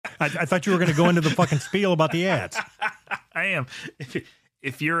I thought you were going to go into the fucking spiel about the ads. I am.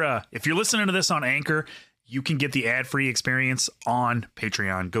 If you're listening to this on Anchor, you can get the ad-free experience on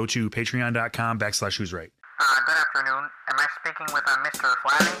Patreon. Go to patreon.com/who's right. Good afternoon. Am I speaking with Mr.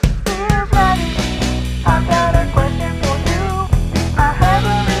 Flabby? Dear Flabby, I've got a question for you. I have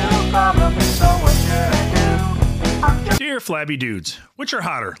a little problem, so what should I do? Dear Flabby Dudes, which are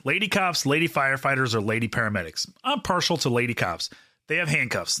hotter, lady cops, lady firefighters, or lady paramedics? I'm partial to lady cops. They have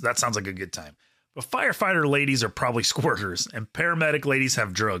handcuffs. That sounds like a good time. But firefighter ladies are probably squirters, and paramedic ladies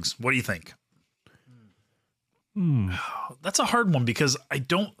have drugs. What do you think? That's a hard one because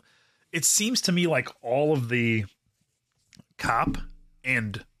it seems to me like all of the cop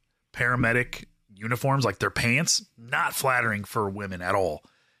and paramedic uniforms, like their pants, not flattering for women at all.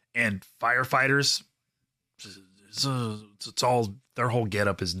 And firefighters, it's all, their whole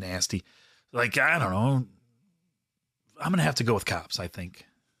getup is nasty. Like, I don't know. I'm going to have to go with cops, I think.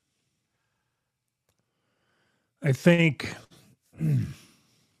 I think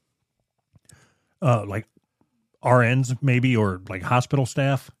like RNs maybe, or like hospital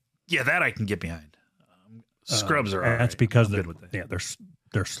staff. Yeah, that I can get behind. Scrubs are all that's right. because I'm they're, good with that. yeah,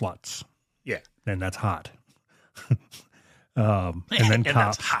 they're sluts. Yeah. And that's hot. And then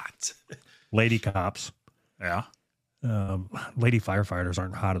cops, that's hot. lady cops, Yeah. lady firefighters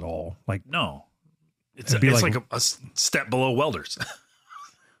aren't hot at all. Like, No. It's It'd be like like- a step below welders.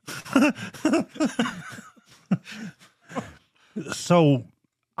 so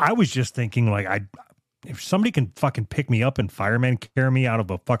I was just thinking, like, if somebody can fucking pick me up and fireman carry me out of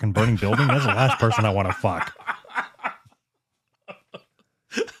a fucking burning building, that's the last person I want to fuck.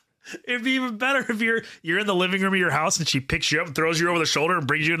 It'd be even better if you're in the living room of your house and she picks you up and throws you over the shoulder and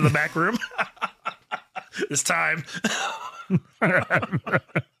brings you into the back room. This time.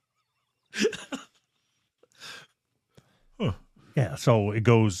 Yeah, so it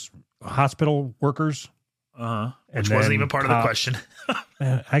goes hospital workers. Uh-huh. And Which wasn't then even part of the cops. question.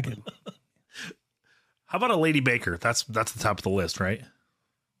 I could, How about a lady baker? That's the top of the list, right?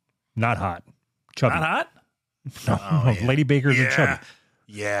 not hot. Chubby. Not hot? No, Oh, yeah. lady bakers are chubby.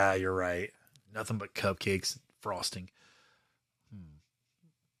 Yeah, you're right. Nothing but cupcakes, frosting.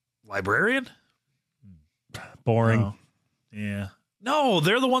 Librarian? Boring. Oh, yeah. No,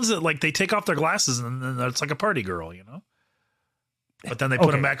 they're the ones that, like, they take off their glasses and then it's like a party girl, you know? But then they put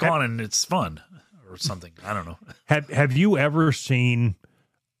Okay. them back on and it's fun or something. I don't know. Have you ever seen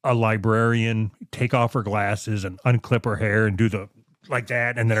a librarian take off her glasses and unclip her hair and do the like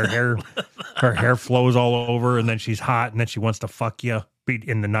that, and then her hair flows all over, and then she's hot, and then she wants to fuck you? Be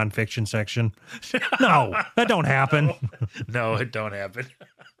in the nonfiction section. No, that don't happen. No, it don't happen.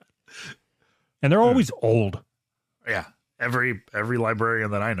 And they're always old. Yeah. Every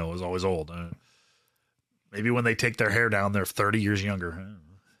librarian that I know is always old. Maybe when they take their hair down, they're 30 years younger.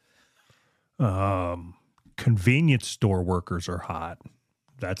 Convenience store workers are hot.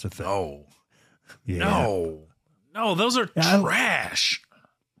 That's a thing. No. Yeah. No, those are Yeah, trash.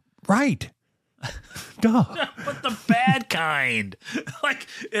 Right. Duh. But the bad kind. Like,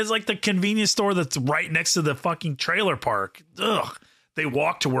 it's like the convenience store that's right next to the fucking trailer park. Ugh. They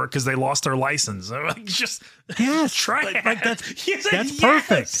walk to work because they lost their license. Like, just Yes. trash. Like that's Yes, that's yes.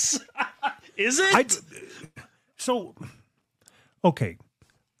 perfect. Is it? Okay.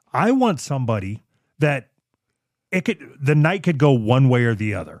 I want somebody that the night could go one way or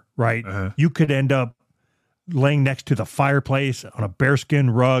the other, right? Uh-huh. You could end up laying next to the fireplace on a bearskin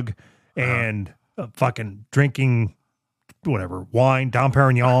rug and fucking drinking whatever, wine, Dom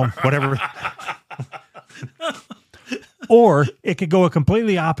Perignon, whatever. Or it could go a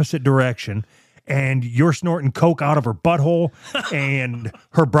completely opposite direction, and you're snorting coke out of her butthole, and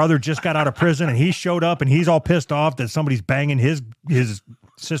her brother just got out of prison, and he showed up, and he's all pissed off that somebody's banging his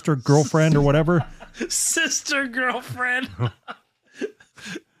sister girlfriend or whatever. Sister girlfriend.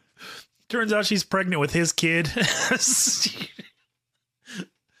 Turns out she's pregnant with his kid.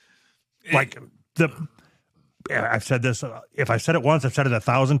 Like I've said this. If I said it once, I've said it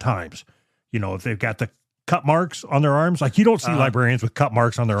 1,000 times. You know, if they've got the cut marks on their arms, like you don't see librarians with cut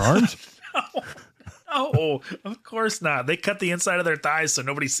marks on their arms. Oh, of course not. They cut the inside of their thighs so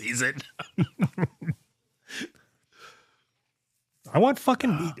nobody sees it. I want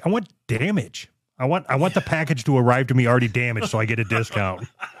damage. I want the package to arrive to me already damaged so I get a discount.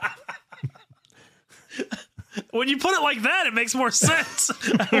 When you put it like that, it makes more sense.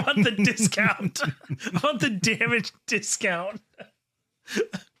 I want the discount. I want the damage discount.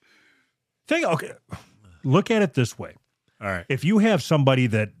 Okay, look at it this way. All right. If you have somebody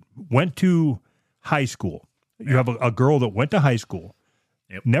that went to high school, you have a girl that went to high school,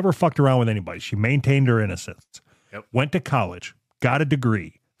 Yep. never fucked around with anybody. She maintained her innocence. Yep. Went to college, got a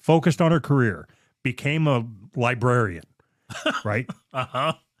degree, focused on her career, became a librarian, right?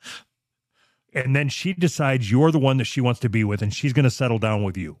 Uh-huh. And then she decides you're the one that she wants to be with, and she's going to settle down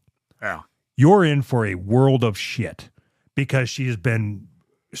with you. Yeah. You're in for a world of shit because she has been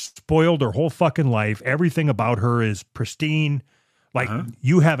spoiled her whole fucking life. Everything about her is pristine. Like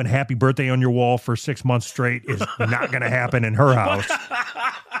you having happy birthday on your wall for 6 months straight is not going to happen in her house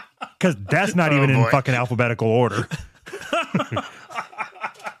because that's not even in boy. fucking alphabetical order.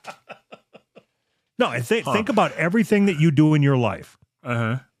 No, and think about everything that you do in your life.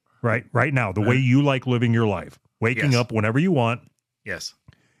 Uh-huh. Right now, the way you like living your life, waking Yes. up whenever you want Yes.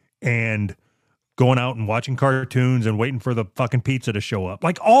 and going out and watching cartoons and waiting for the fucking pizza to show up.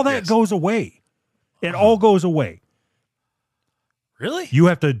 Like all that Yes. goes away. It all goes away. Really? You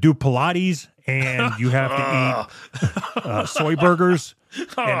have to do Pilates and you have to eat soy burgers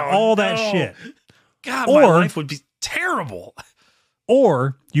and all that shit. God, my Or- life would be terrible.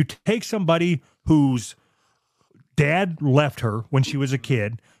 Or you take somebody whose dad left her when she was a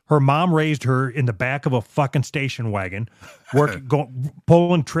kid. Her mom raised her in the back of a fucking station wagon,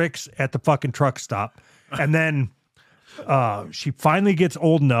 pulling tricks at the fucking truck stop. And then she finally gets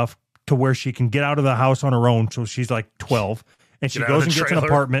old enough to where she can get out of the house on her own. So she's like 12. And she Get out of goes the and gets an trailer.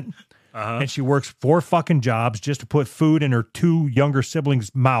 apartment. And she works 4 fucking jobs just to put food in her 2 younger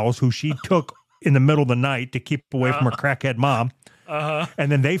siblings' mouths, who she took in the middle of the night to keep away from her crackhead mom. And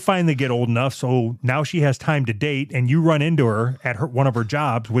then they finally get old enough, so now she has time to date, and you run into her at one of her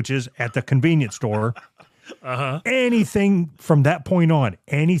jobs, which is at the convenience store. Anything from that point on,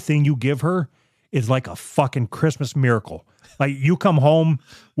 anything you give her is like a fucking Christmas miracle. Like you come home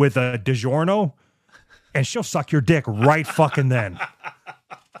with a DiGiorno, and she'll suck your dick right fucking then.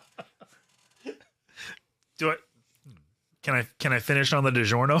 Do it. Can I finish on the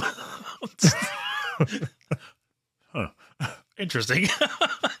DiGiorno? Huh. Interesting.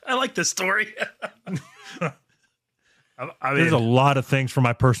 I like this story. I There's a mean, lot of things from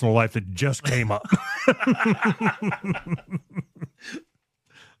my personal life that just came up.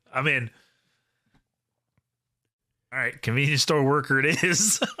 all right, convenience store worker it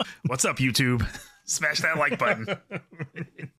is. What's up, YouTube? Smash that like button.